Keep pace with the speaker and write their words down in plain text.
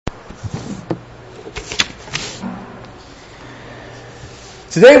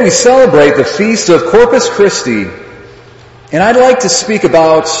Today we celebrate the feast of Corpus Christi, and I'd like to speak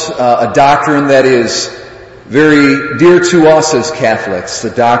about a doctrine that is very dear to us as Catholics, the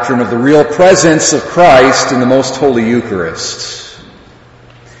doctrine of the real presence of Christ in the most holy Eucharist.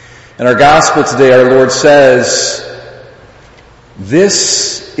 In our gospel today, our Lord says,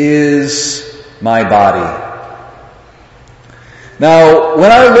 "This is my body." Now, when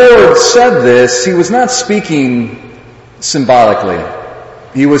our Lord said this, he was not speaking symbolically.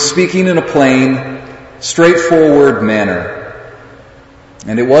 He was speaking in a plain, straightforward manner.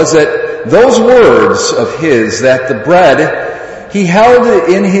 And it was at those words of his that the bread he held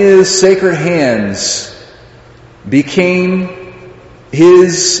in his sacred hands became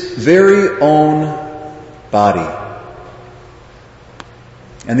his very own body.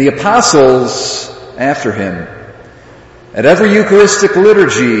 And the apostles after him, at every Eucharistic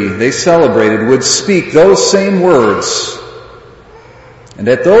liturgy they celebrated, would speak those same words. And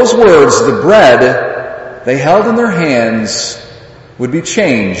at those words, the bread they held in their hands would be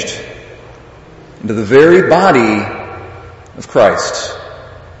changed into the very body of Christ.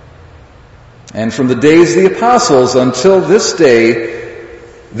 And from the days of the apostles until this day,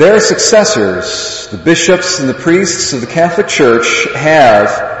 their successors, the bishops and the priests of the Catholic Church, have,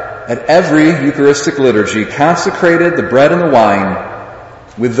 at every Eucharistic liturgy, consecrated the bread and the wine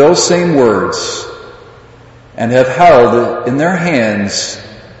with those same words, and have held in their hands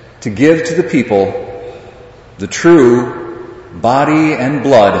to give to the people the true body and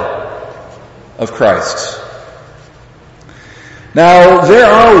blood of Christ. Now, there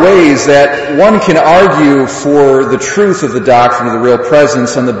are ways that one can argue for the truth of the doctrine of the real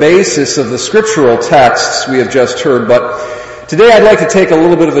presence on the basis of the scriptural texts we have just heard, but today I'd like to take a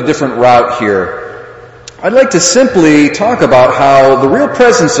little bit of a different route here. I'd like to simply talk about how the real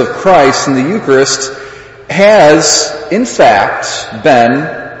presence of Christ in the Eucharist has, in fact, been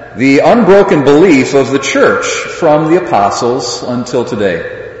the unbroken belief of the Church from the apostles until today.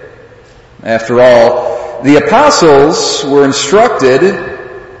 After all, the apostles were instructed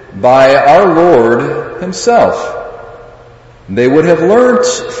by our Lord himself. They would have learnt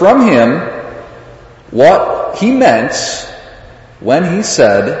from him what he meant when he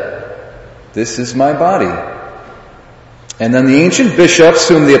said, "This is my body." And then the ancient bishops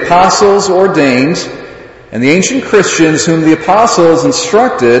whom the apostles ordained and the ancient Christians whom the apostles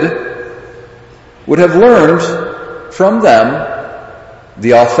instructed would have learned from them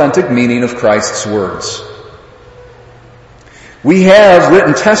the authentic meaning of Christ's words. We have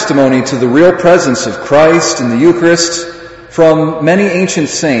written testimony to the real presence of Christ in the Eucharist from many ancient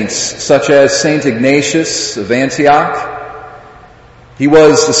saints, such as Saint Ignatius of Antioch. He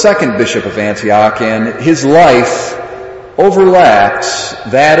was the second bishop of Antioch, and his life overlapped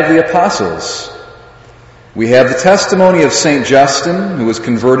that of the apostles. We have the testimony of St. Justin, who was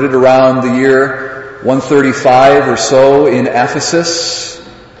converted around the year 135 or so in Ephesus.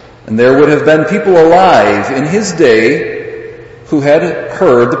 And there would have been people alive in his day who had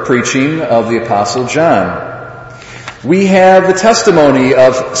heard the preaching of the Apostle John. We have the testimony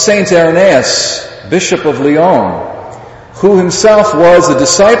of St. Irenaeus, Bishop of Lyon, who himself was a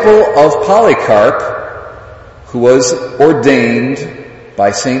disciple of Polycarp, who was ordained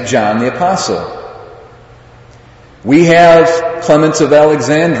by St. John the Apostle. We have Clement of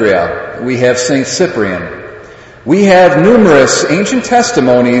Alexandria. We have St. Cyprian. We have numerous ancient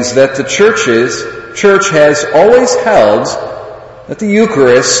testimonies that the Church has always held that the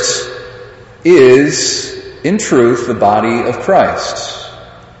Eucharist is, in truth, the body of Christ.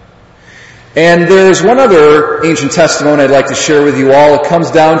 And there's one other ancient testimony I'd like to share with you all. It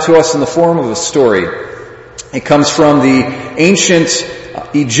comes down to us in the form of a story. It comes from the ancient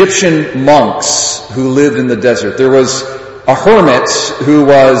Egyptian monks who lived in the desert. There was a hermit who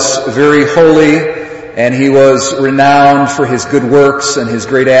was very holy, and he was renowned for his good works and his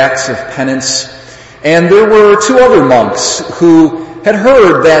great acts of penance. And there were two other monks who had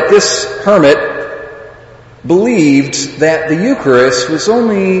heard that this hermit believed that the Eucharist was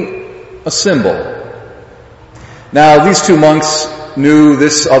only a symbol. Now, these two monks knew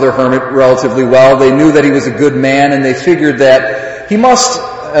this other hermit relatively well. They knew that he was a good man, and they figured that he must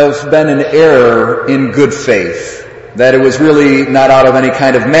have been in error in good faith, that it was really not out of any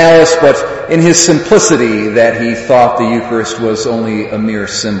kind of malice, but in his simplicity that he thought the Eucharist was only a mere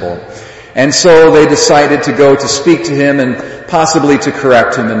symbol. And so they decided to go to speak to him and possibly to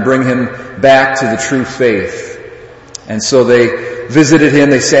correct him and bring him back to the true faith. And so they visited him,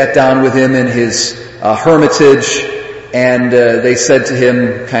 they sat down with him in his hermitage, and they said to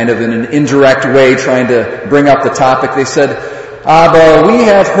him, kind of in an indirect way, trying to bring up the topic, they said, Abba, we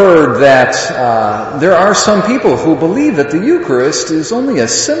have heard that there are some people who believe that the Eucharist is only a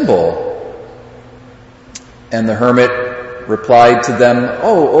symbol. And the hermit replied to them,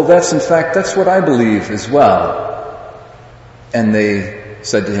 that's what I believe as well. And they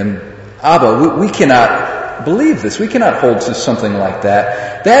said to him, Abba, we cannot believe this. We cannot hold to something like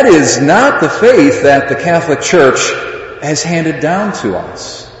that. That is not the faith that the Catholic Church has handed down to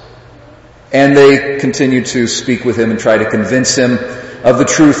us. And they continued to speak with him and try to convince him of the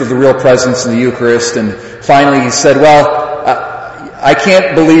truth of the real presence in the Eucharist. And finally he said, I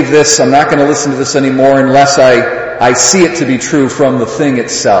can't believe this. I'm not going to listen to this anymore unless I see it to be true from the thing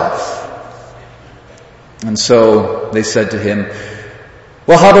itself. And so they said to him,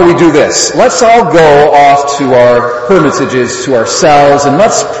 well, how about we do this? Let's all go off to our hermitages, to our cells, and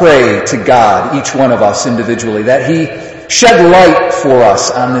let's pray to God, each one of us individually, that He shed light for us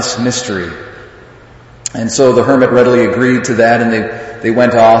on this mystery. And so the hermit readily agreed to that, and they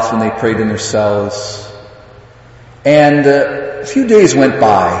went off and they prayed in their cells. And a few days went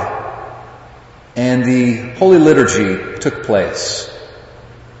by, and the Holy Liturgy took place.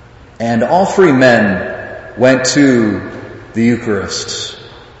 And all three men went to the Eucharist,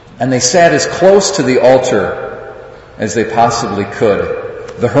 and they sat as close to the altar as they possibly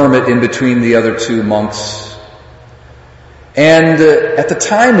could, the hermit in between the other two monks. And at the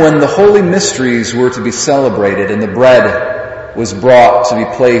time when the holy mysteries were to be celebrated and the bread was brought to be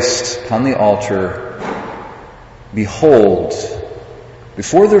placed on the altar, behold,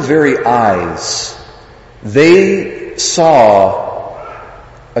 before their very eyes, they saw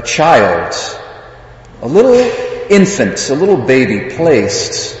a child, a little infant, a little baby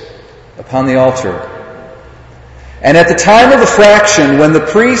placed upon the altar. And at the time of the fraction, when the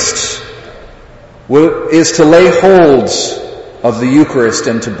priest is to lay hold of the Eucharist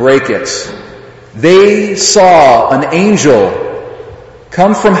and to break it, they saw an angel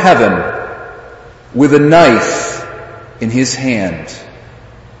come from heaven with a knife in his hand,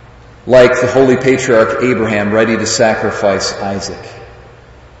 like the holy patriarch Abraham ready to sacrifice Isaac.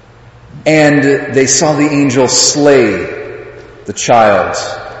 And they saw the angel slay the child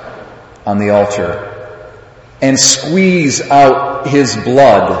on the altar and squeeze out his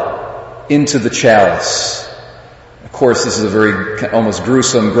blood into the chalice. Of course, this is a very almost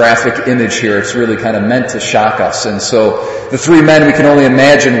gruesome graphic image here. It's really kind of meant to shock us. And so the three men, we can only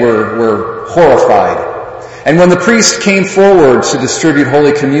imagine, were horrified. And when the priest came forward to distribute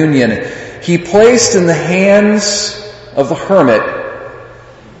Holy Communion, he placed in the hands of the hermit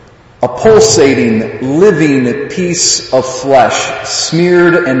a pulsating, living piece of flesh,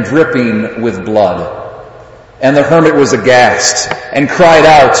 smeared and dripping with blood. And the hermit was aghast and cried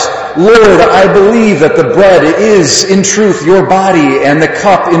out, Lord, I believe that the bread is in truth your body and the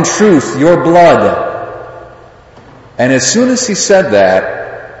cup in truth your blood. And as soon as he said that,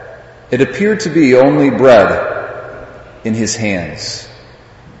 it appeared to be only bread in his hands.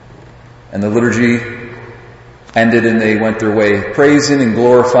 And the liturgy ended and they went their way praising and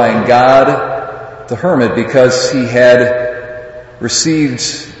glorifying God, the hermit, because he had received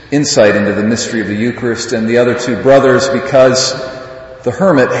insight into the mystery of the Eucharist, and the other two brothers because the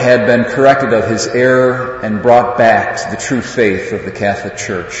hermit had been corrected of his error and brought back to the true faith of the Catholic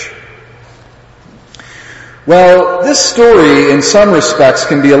Church. Well, this story in some respects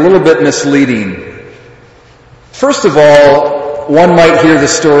can be a little bit misleading. First of all, one might hear the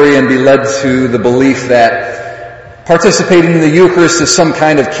story and be led to the belief that participating in the Eucharist is some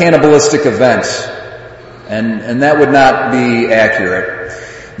kind of cannibalistic event, and that would not be accurate.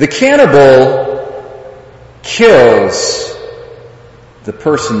 The cannibal kills the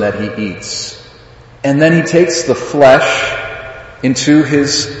person that he eats, and then he takes the flesh into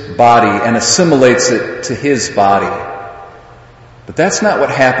his body and assimilates it to his body. But that's not what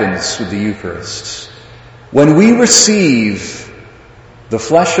happens with the Eucharist. When we receive the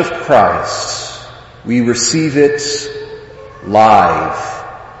flesh of Christ, we receive it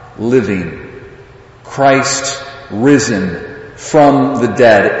live, living, Christ risen from the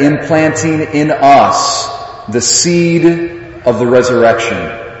dead, implanting in us the seed of the resurrection.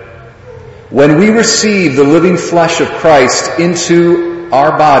 When we receive the living flesh of Christ into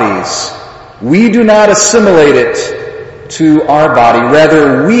our bodies, we do not assimilate it to our body.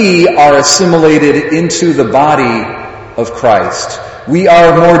 Rather, we are assimilated into the body of Christ. We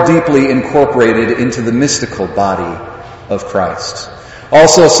are more deeply incorporated into the mystical body of Christ.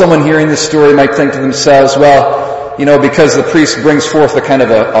 Also, someone hearing this story might think to themselves, well, because the priest brings forth a kind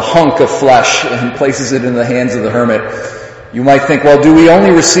of a hunk of flesh and places it in the hands of the hermit, you might think, well, do we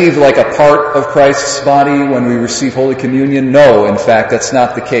only receive like a part of Christ's body when we receive Holy Communion? No, in fact, that's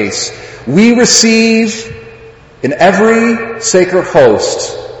not the case. We receive In every sacred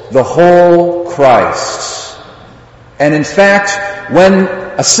host, the whole Christ. And in fact, when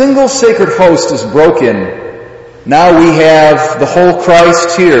a single sacred host is broken, now we have the whole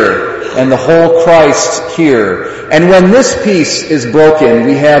Christ here and the whole Christ here. And when this piece is broken,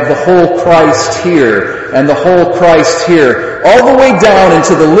 we have the whole Christ here and the whole Christ here, all the way down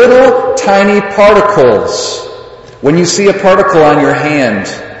into the little tiny particles. When you see a particle on your hand,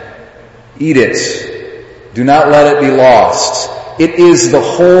 eat it. Do not let it be lost. It is the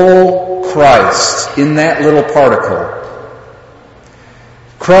whole Christ in that little particle.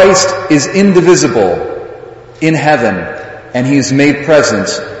 Christ is indivisible in heaven, and He is made present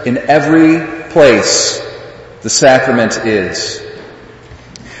in every place the sacrament is.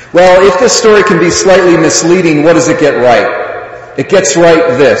 Well, if this story can be slightly misleading, what does it get right? It gets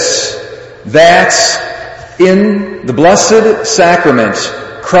right this, that in the Blessed Sacrament,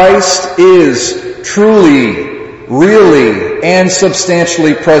 Christ is truly, really, and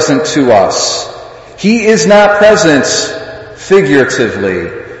substantially present to us. He is not present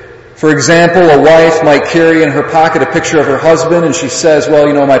figuratively. For example, a wife might carry in her pocket a picture of her husband, and she says, well,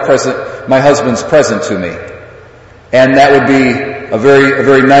 you know, my husband's present to me. And that would be a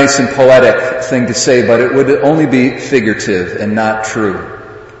very nice and poetic thing to say, but it would only be figurative and not true.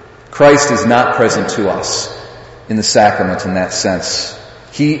 Christ is not present to us in the sacrament in that sense.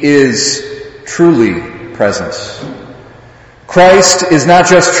 He is truly present. Christ is not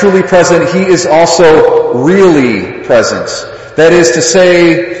just truly present, He is also really present. That is to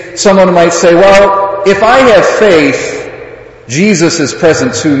say, someone might say, well, if I have faith, Jesus is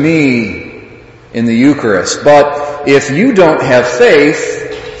present to me in the Eucharist. But if you don't have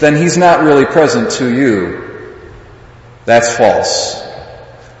faith, then He's not really present to you. That's false.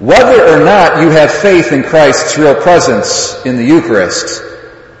 Whether or not you have faith in Christ's real presence in the Eucharist,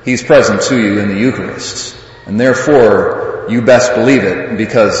 He's present to you in the Eucharist. And therefore, you best believe it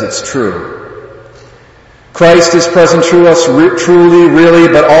because it's true. Christ is present to us truly, really,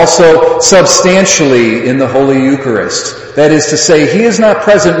 but also substantially in the Holy Eucharist. That is to say, He is not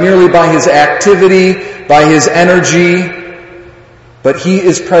present merely by His activity, by His energy, but He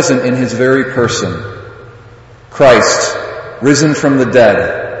is present in His very person. Christ, risen from the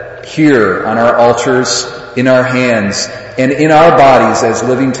dead, here on our altars, in our hands, and in our bodies as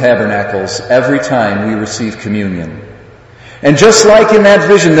living tabernacles every time we receive communion. And just like in that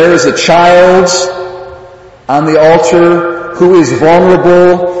vision, there is a child on the altar who is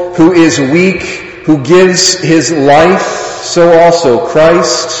vulnerable, who is weak, who gives his life, so also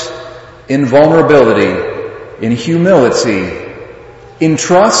Christ, in vulnerability, in humility,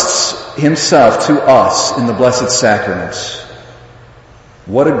 entrusts Himself to us in the Blessed Sacrament.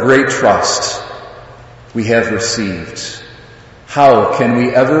 What a great trust we have received. How can we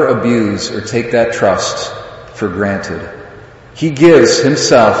ever abuse or take that trust for granted? He gives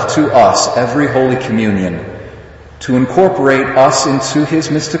Himself to us every Holy Communion to incorporate us into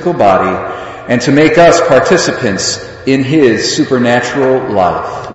His mystical body and to make us participants in His supernatural life.